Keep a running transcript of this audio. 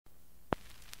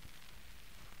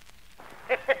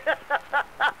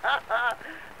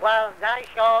well, gosh,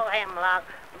 all hemlock.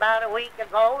 About a week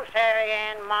ago, Sarah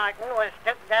Ann Martin was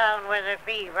took down with a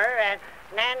fever, and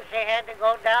Nancy had to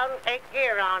go down and take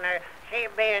care on her. She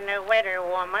being a widow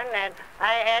woman, and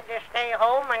I had to stay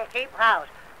home and keep house.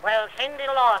 Well, Cindy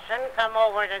Lawson come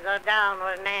over to go down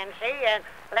with Nancy and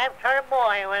left her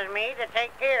boy with me to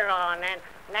take care on. And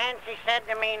Nancy said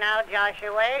to me, now,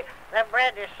 Joshua, the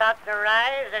bread is sought to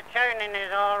rise, the churning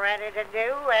is all ready to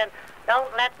do, and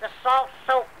don't let the soft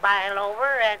soap boil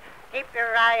over, and keep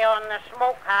your eye on the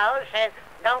smokehouse, and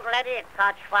don't let it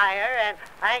catch fire, and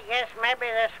I guess maybe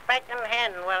the speckled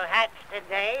hen will hatch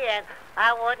today, and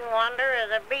I wouldn't wonder if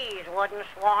the bees wouldn't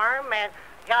swarm, and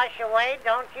Joshua,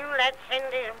 don't you let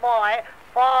Cindy's boy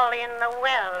fall in the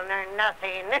well nor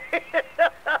nothing.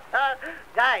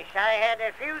 Gosh, I had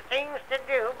a few things to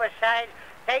do besides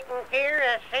taking care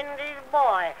of Cindy's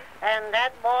boy, and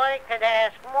that boy could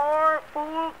ask more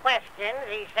fool questions.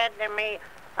 He said to me,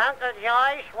 Uncle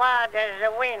Joyce, where does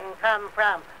the wind come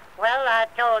from? Well, I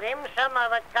told him some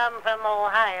of it come from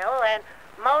Ohio, and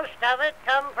most of it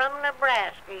come from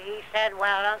Nebraska. He said,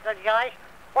 well, Uncle Joyce,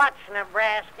 what's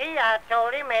Nebraska? I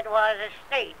told him it was a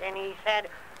state, and he said,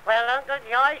 well, Uncle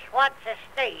Joyce, what's a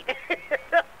state?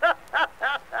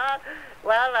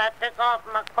 Well, I took off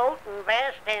my coat and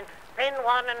vest and pinned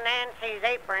one of Nancy's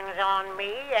aprons on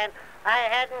me, and I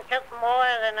hadn't took more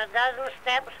than a dozen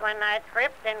steps when I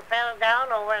tripped and fell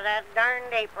down over that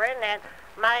darned apron, and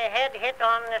my head hit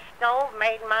on the stove,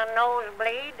 made my nose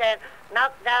bleed, and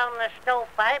knocked down the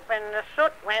stovepipe, and the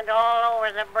soot went all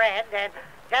over the bread, and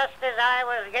just as I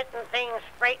was getting things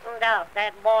straightened out,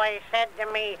 that boy said to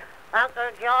me,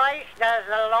 Uncle Joyce, does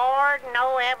the Lord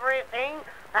know everything?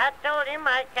 I told him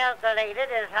I calculated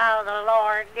as how the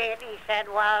Lord did. He said,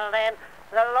 well, then,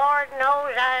 the Lord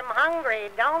knows I'm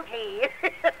hungry, don't he?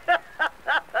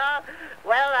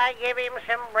 Well, I give him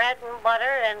some bread and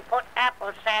butter and put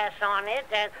apple sass on it,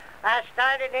 and I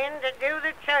started in to do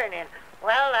the churning.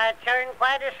 Well, I churned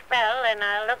quite a spell, and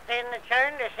I looked in the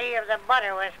churn to see if the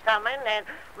butter was coming, and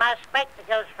my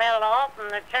spectacles fell off,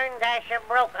 and the churn dasher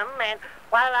broke 'em, and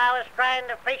while I was trying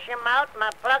to fish 'em out, my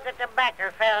plug of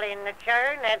tobacco fell in the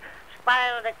churn and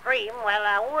spiled the cream. Well,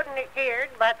 I wouldn't have cared,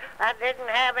 but I didn't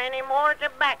have any more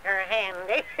tobacco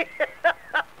handy.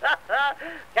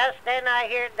 Just then I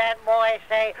heard that boy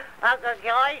say, Uncle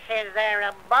Joyce, is there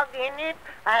a bug in it?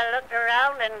 I looked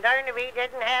around, and darned if he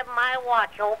didn't have my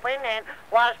watch open and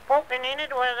was poking in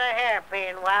it with a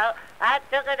hairpin. Well, I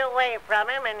took it away from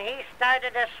him, and he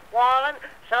started a squalling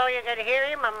so you could hear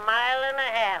him a mile and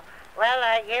a half. Well,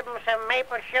 I gave him some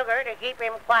maple sugar to keep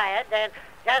him quiet, and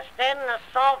just then the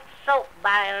soft soap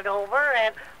boiled over,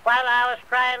 and while I was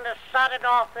trying to sot it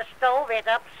off the stove, it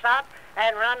upsot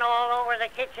and run all over the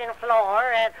kitchen floor,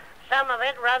 and some of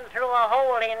it run through a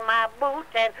hole in my boot,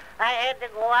 and I had to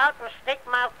go out and stick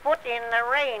my foot in the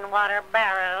rainwater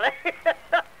barrel.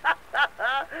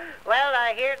 Well,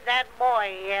 I heard that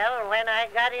boy yell when I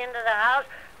got into the house.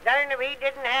 Darn if he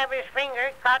didn't have his finger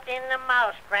caught in the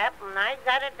mousetrap, and I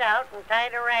got it out and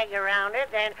tied a rag around it,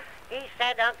 and he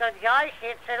said, Uncle Joyce,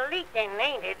 it's a leaking,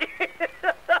 ain't it?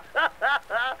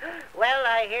 Well,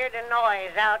 I heard a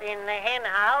noise out in the hen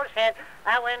house, and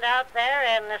I went out there,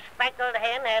 and the speckled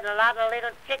hen had a lot of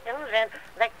little chickens, and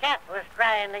the cat was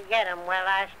trying to get 'em. Well,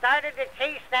 I started to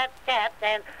chase that cat,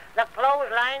 and the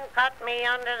clothesline caught me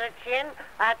under the chin.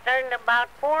 I turned about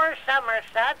 4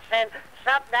 somersaults and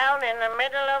sat down in the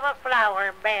middle of a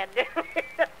flower bed.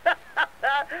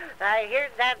 I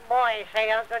heard that boy say,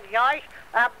 Uncle Joyce,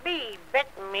 a bee bit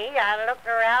me. I looked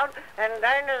around, and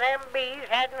darn if them bees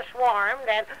hadn't swarmed,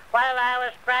 and while I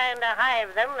was trying to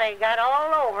hive them, they got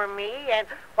all over me, and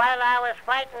while I was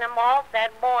fighting them off,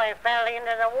 that boy fell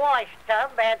into the wash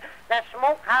tub, and the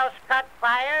smokehouse caught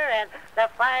fire, and the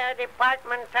fire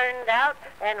department turned out,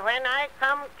 and when I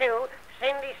come to,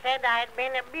 Cindy said I'd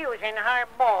been abusing her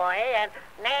boy, and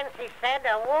Nancy said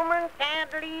a woman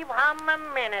can't leave home a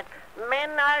minute.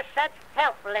 Men are such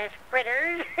helpless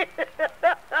critters.